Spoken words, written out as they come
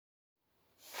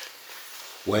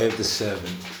Way of the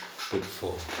Servant, Book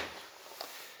 4.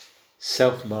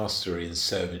 Self-mastery and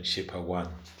servantship are one,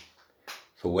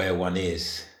 for where one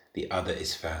is, the other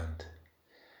is found.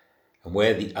 And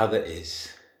where the other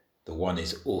is, the one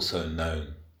is also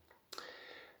known.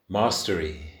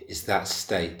 Mastery is that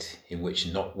state in which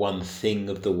not one thing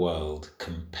of the world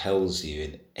compels you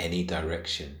in any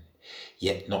direction,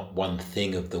 yet not one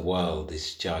thing of the world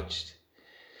is judged.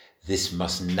 This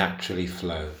must naturally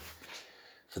flow,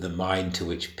 for the mind to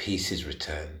which peace is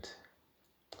returned.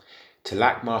 To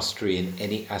lack mastery in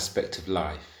any aspect of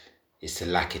life is to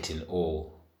lack it in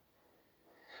all.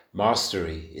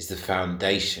 Mastery is the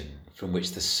foundation from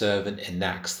which the servant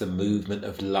enacts the movement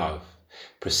of love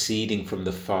proceeding from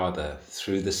the Father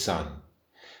through the Son,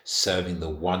 serving the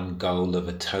one goal of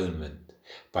atonement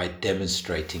by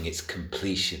demonstrating its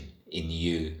completion in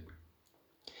you.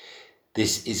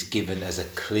 This is given as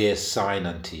a clear sign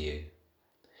unto you.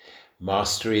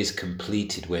 Mastery is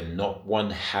completed when not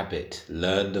one habit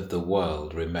learned of the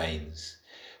world remains,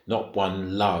 not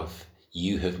one love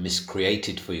you have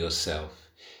miscreated for yourself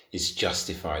is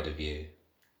justified of you.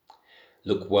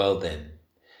 Look well then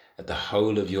at the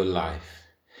whole of your life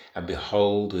and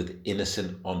behold with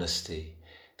innocent honesty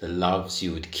the loves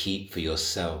you would keep for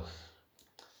yourself.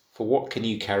 For what can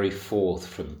you carry forth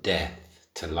from death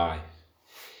to life?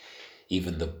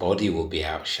 Even the body will be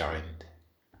outshined.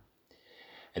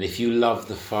 And if you love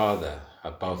the Father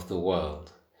above the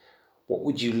world, what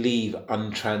would you leave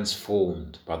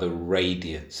untransformed by the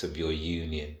radiance of your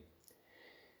union?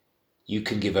 You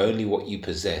can give only what you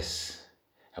possess,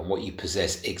 and what you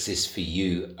possess exists for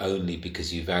you only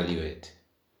because you value it.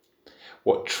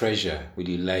 What treasure will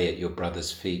you lay at your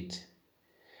brother's feet?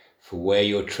 For where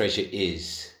your treasure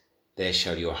is, there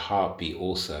shall your heart be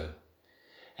also,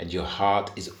 and your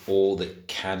heart is all that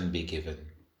can be given.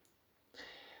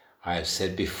 I have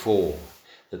said before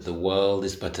that the world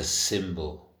is but a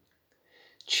symbol.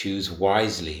 Choose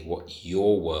wisely what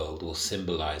your world will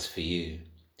symbolize for you,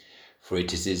 for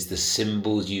it is the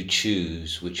symbols you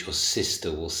choose which your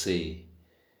sister will see.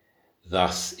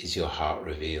 Thus is your heart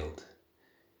revealed,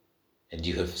 and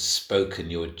you have spoken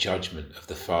your judgment of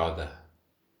the Father.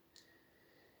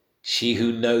 She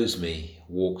who knows me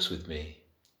walks with me,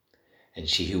 and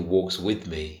she who walks with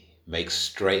me makes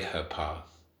straight her path.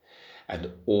 And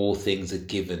all things are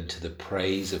given to the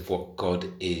praise of what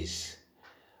God is,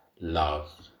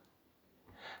 love.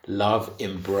 Love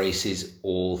embraces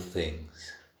all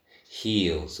things,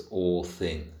 heals all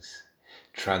things,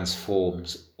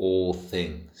 transforms all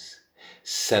things,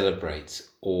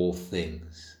 celebrates all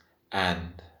things,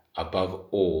 and, above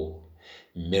all,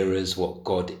 mirrors what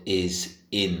God is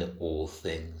in all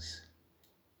things.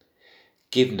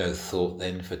 Give no thought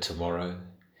then for tomorrow,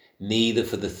 neither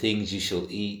for the things you shall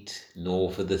eat,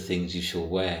 nor for the things you shall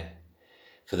wear.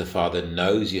 For the Father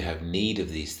knows you have need of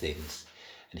these things,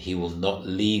 and he will not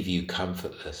leave you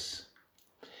comfortless.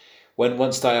 When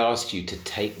once I asked you to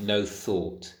take no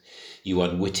thought, you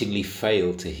unwittingly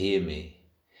failed to hear me,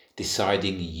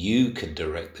 deciding you can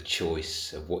direct the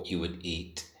choice of what you would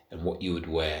eat and what you would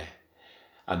wear,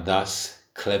 and thus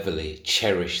cleverly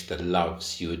cherish the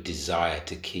loves you would desire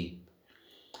to keep.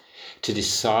 To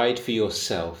decide for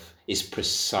yourself is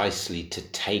precisely to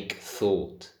take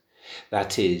thought.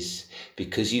 That is,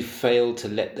 because you failed to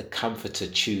let the Comforter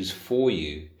choose for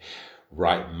you,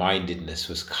 right-mindedness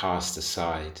was cast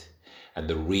aside and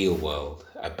the real world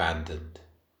abandoned.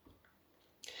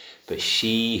 But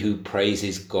she who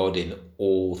praises God in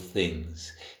all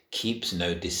things keeps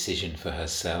no decision for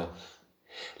herself,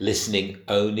 listening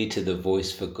only to the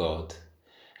voice for God.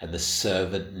 And the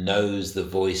servant knows the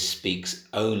voice speaks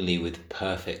only with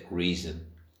perfect reason.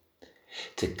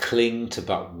 To cling to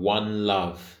but one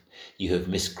love you have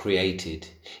miscreated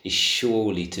is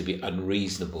surely to be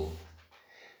unreasonable,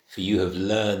 for you have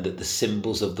learned that the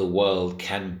symbols of the world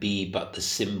can be but the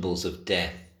symbols of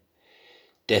death.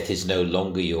 Death is no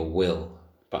longer your will,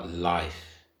 but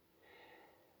life.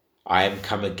 I am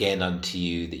come again unto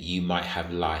you that you might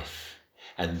have life,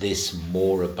 and this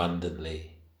more abundantly.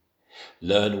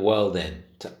 Learn well then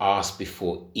to ask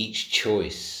before each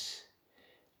choice,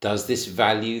 does this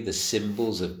value the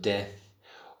symbols of death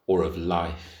or of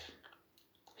life?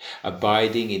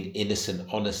 Abiding in innocent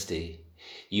honesty,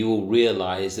 you will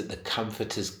realize that the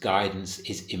Comforter's guidance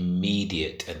is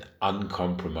immediate and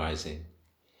uncompromising.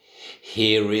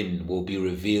 Herein will be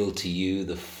revealed to you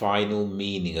the final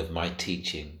meaning of my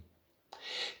teaching.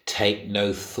 Take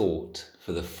no thought,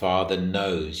 for the Father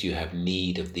knows you have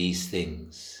need of these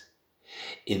things.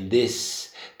 In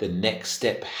this, the next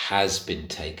step has been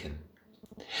taken.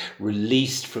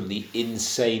 Released from the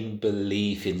insane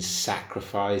belief in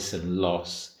sacrifice and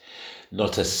loss,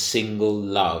 Not a single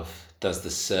love does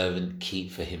the servant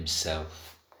keep for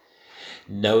himself,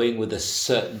 knowing with a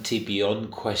certainty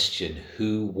beyond question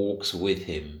who walks with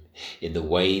him in the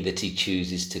way that he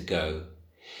chooses to go.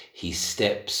 He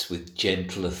steps with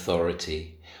gentle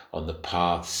authority on the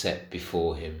path set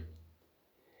before him,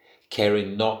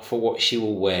 caring not for what she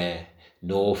will wear,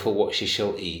 nor for what she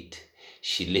shall eat.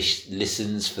 She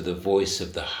listens for the voice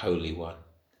of the Holy One.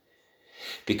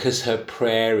 Because her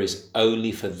prayer is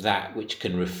only for that which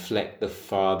can reflect the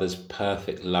Father's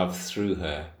perfect love through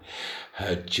her,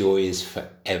 her joy is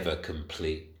forever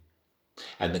complete.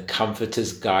 And the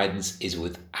Comforter's guidance is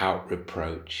without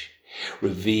reproach,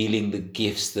 revealing the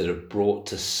gifts that are brought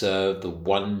to serve the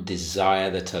one desire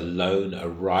that alone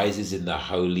arises in the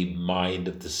holy mind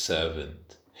of the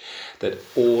servant, that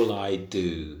all I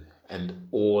do and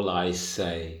all I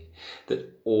say,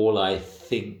 that all I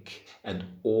think and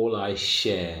all I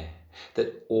share,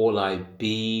 that all I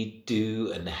be,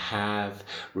 do and have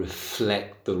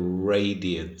reflect the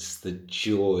radiance, the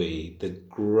joy, the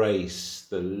grace,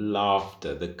 the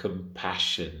laughter, the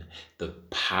compassion, the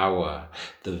power,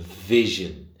 the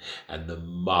vision and the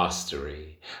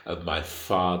mastery of my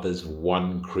Father's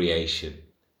one creation,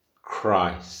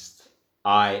 Christ.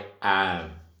 I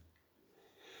am.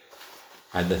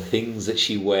 And the things that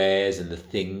she wears and the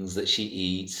things that she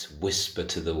eats whisper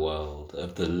to the world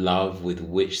of the love with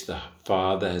which the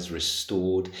Father has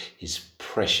restored his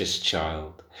precious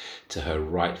child to her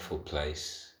rightful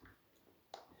place.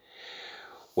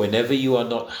 Whenever you are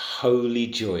not wholly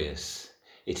joyous,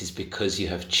 it is because you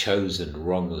have chosen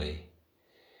wrongly.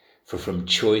 For from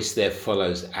choice there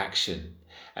follows action,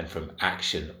 and from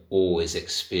action always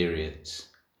experience.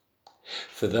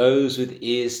 For those with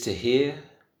ears to hear,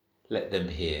 let them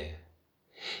hear.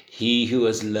 He who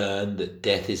has learned that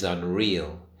death is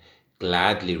unreal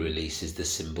gladly releases the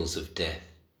symbols of death,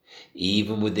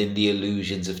 even within the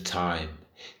illusions of time,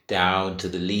 down to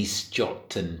the least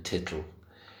jot and tittle.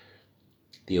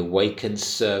 The awakened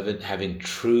servant, having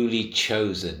truly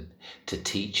chosen to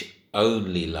teach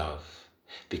only love,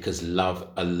 because love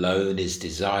alone is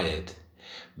desired,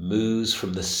 moves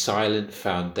from the silent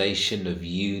foundation of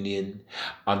union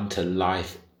unto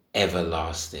life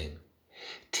everlasting,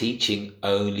 teaching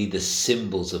only the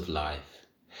symbols of life.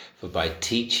 For by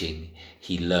teaching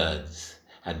he learns,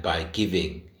 and by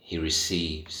giving he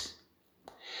receives.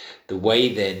 The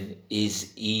way then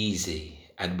is easy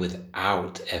and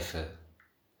without effort.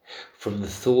 From the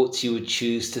thoughts you would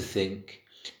choose to think,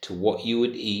 to what you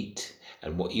would eat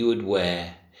and what you would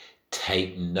wear,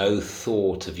 take no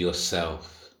thought of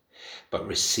yourself, but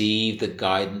receive the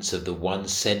guidance of the one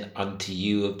sent unto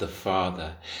you of the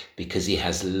Father, because he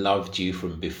has loved you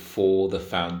from before the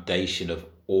foundation of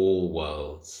all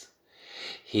worlds.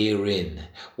 Herein,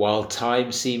 while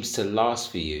time seems to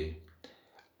last for you,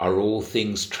 are all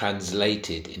things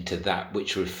translated into that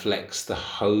which reflects the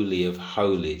Holy of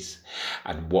Holies,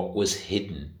 and what was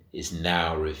hidden is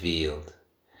now revealed.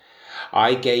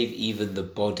 I gave even the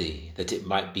body that it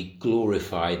might be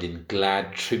glorified in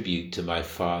glad tribute to my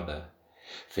Father.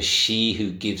 For she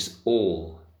who gives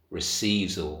all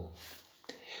receives all.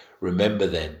 Remember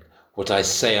then what I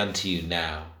say unto you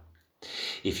now.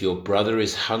 If your brother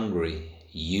is hungry,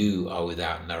 you are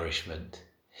without nourishment.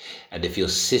 And if your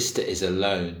sister is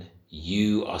alone,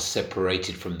 you are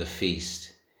separated from the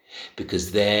feast,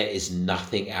 because there is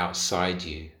nothing outside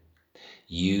you.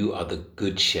 You are the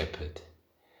good shepherd.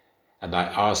 And I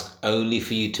ask only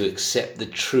for you to accept the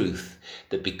truth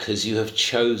that because you have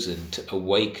chosen to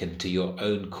awaken to your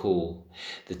own call,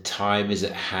 the time is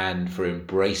at hand for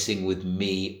embracing with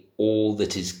me all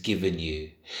that is given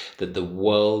you, that the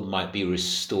world might be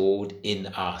restored in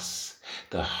us,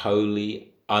 the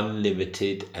holy,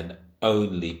 unlimited, and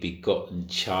only begotten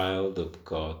child of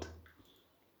God.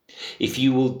 If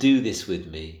you will do this with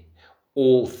me,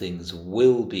 all things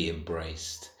will be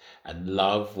embraced, and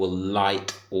love will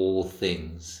light all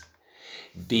things.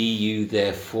 Be you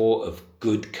therefore of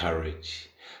good courage.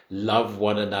 Love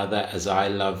one another as I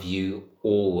love you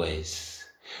always.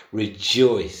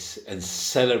 Rejoice and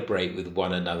celebrate with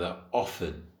one another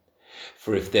often.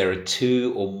 For if there are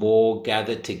two or more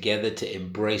gathered together to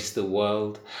embrace the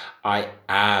world, I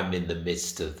am in the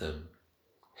midst of them.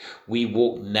 We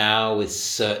walk now with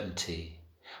certainty,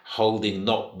 holding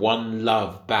not one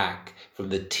love back from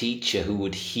the teacher who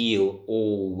would heal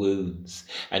all wounds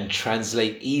and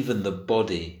translate even the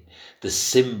body, the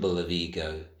symbol of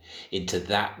ego, into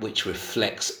that which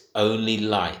reflects only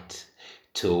light,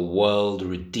 to a world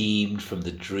redeemed from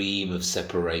the dream of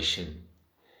separation.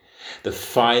 The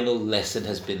final lesson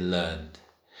has been learned,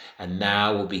 and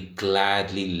now will be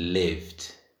gladly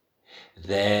lived.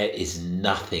 There is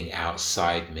nothing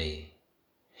outside me.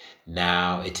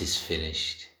 Now it is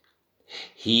finished.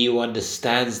 He who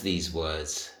understands these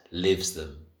words lives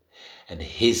them, and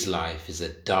his life is a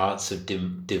dance of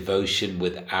devotion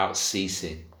without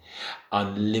ceasing,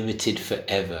 unlimited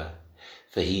forever,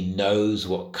 for he knows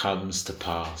what comes to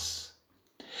pass.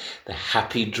 The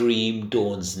happy dream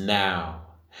dawns now,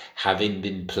 having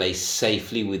been placed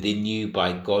safely within you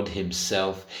by God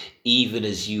himself, even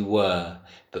as you were,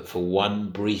 but for one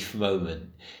brief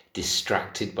moment,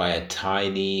 distracted by a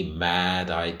tiny, mad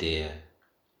idea.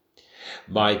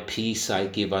 My peace I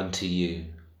give unto you,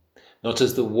 not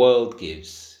as the world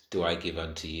gives do I give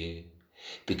unto you.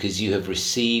 Because you have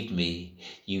received me,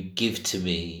 you give to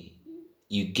me,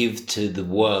 you give to the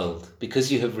world.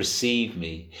 Because you have received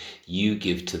me, you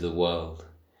give to the world.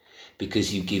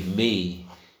 Because you give me,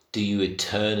 do you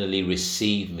eternally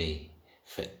receive me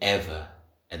forever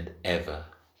and ever.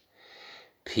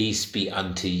 Peace be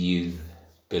unto you,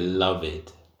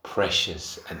 beloved,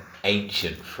 precious, and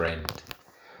ancient friend.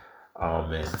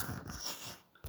 Amen.